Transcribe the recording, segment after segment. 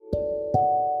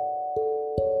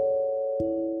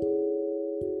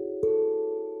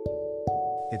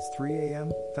It's 3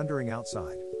 a.m., thundering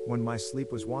outside. When my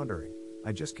sleep was wandering,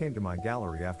 I just came to my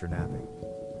gallery after napping.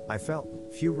 I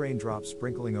felt few raindrops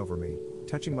sprinkling over me,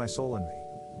 touching my soul and me.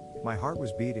 My heart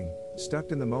was beating, stuck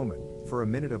in the moment, for a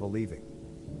minute of a leaving.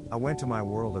 I went to my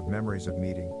world of memories of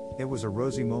meeting. It was a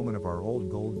rosy moment of our old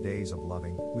gold days of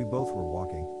loving. We both were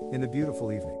walking in the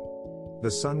beautiful evening. The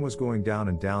sun was going down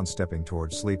and down, stepping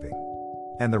towards sleeping.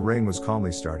 And the rain was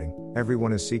calmly starting.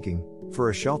 Everyone is seeking for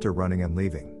a shelter, running and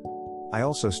leaving. I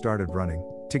also started running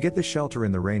to get the shelter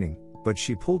in the raining, but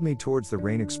she pulled me towards the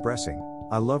rain, expressing,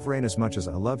 "I love rain as much as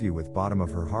I love you," with bottom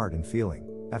of her heart and feeling.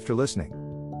 After listening,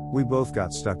 we both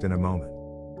got stuck in a moment,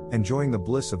 enjoying the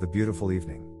bliss of the beautiful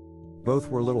evening. Both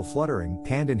were little fluttering,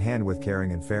 hand in hand with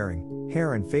caring and faring.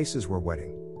 Hair and faces were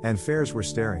wetting, and fares were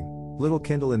staring. Little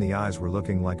kindle in the eyes were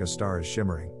looking like a star is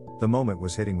shimmering. The moment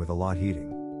was hitting with a lot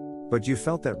heating. But you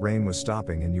felt that rain was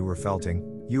stopping, and you were felting.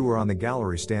 You were on the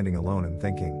gallery standing alone and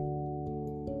thinking.